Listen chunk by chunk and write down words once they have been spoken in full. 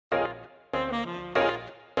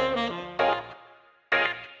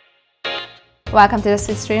Welcome to the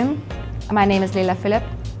Swiss Room. My name is Lila Philip.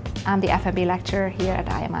 I'm the F&B lecturer here at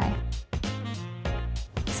IMI.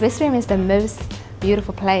 Swiss Room is the most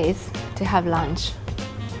beautiful place to have lunch,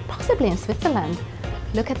 possibly in Switzerland.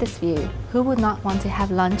 Look at this view. Who would not want to have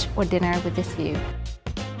lunch or dinner with this view?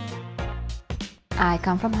 I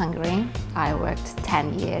come from Hungary. I worked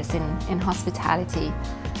 10 years in hospitality.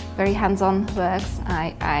 Very hands-on works.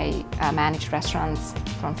 I managed restaurants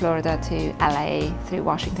from Florida to LA, through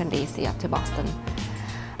Washington DC up to Boston.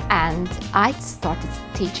 And I started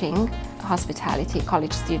teaching hospitality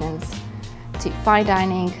college students to fine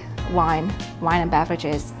dining, wine and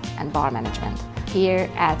beverages, and bar management. Here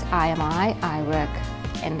at IMI, I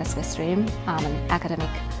work in the Swiss Room. I'm an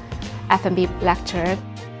academic F&B lecturer.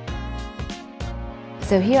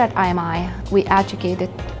 So here at IMI, we educate the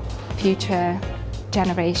future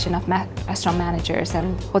generation of restaurant managers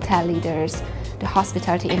and hotel leaders, the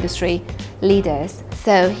hospitality industry leaders.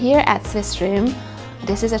 So here at Swiss Room,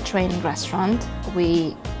 this is a training restaurant.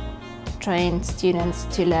 We train students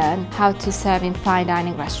to learn how to serve in fine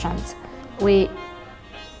dining restaurants. We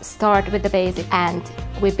start with the basic and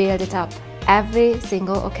we build it up. Every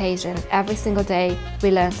single occasion, every single day, we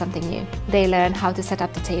learn something new. They learn how to set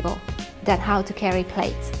up the table, then how to carry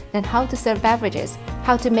plates, then how to serve beverages,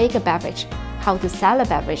 how to make a beverage, how to sell a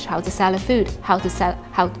beverage, how to sell a food, how to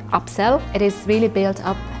upsell. It is really built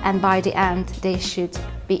up, and by the end they should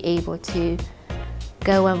be able to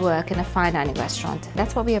go and work in a fine dining restaurant.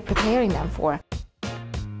 That's what we are preparing them for.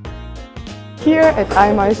 Here at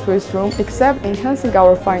IMI Swiss Room, except enhancing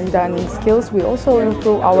our fine dining skills, we also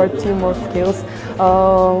improve our teamwork skills.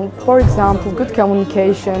 For example, good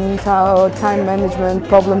communication, time management,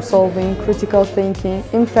 problem solving, critical thinking,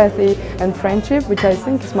 empathy, and friendship, which I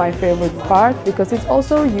think is my favorite part because it's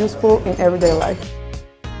also useful in everyday life.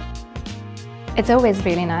 It's always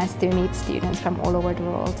really nice to meet students from all over the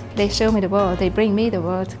world. They show me the world, they bring me the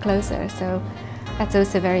world closer. So that's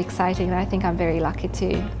also very exciting, and I think I'm very lucky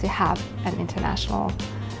to have an international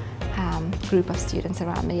group of students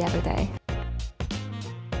around me every day.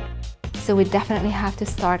 So we definitely have to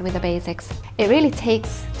start with the basics. It really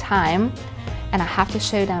takes time, and I have to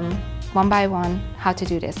show them one by one how to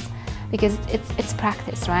do this, because it's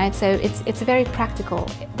practice, right? So it's very practical.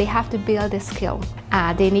 They have to build a skill.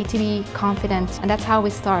 They need to be confident, and that's how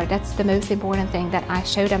we start. That's the most important thing, that I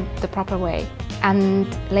show them the proper way. And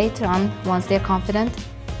later on, once they're confident,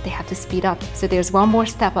 they have to speed up. So there's one more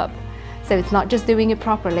step up. So it's not just doing it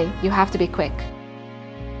properly, you have to be quick.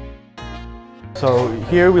 So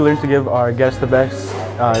here we learn to give our guests the best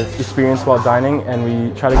experience while dining, and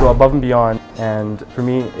we try to go above and beyond. And for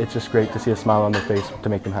me, it's just great to see a smile on their face to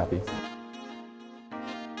make them happy.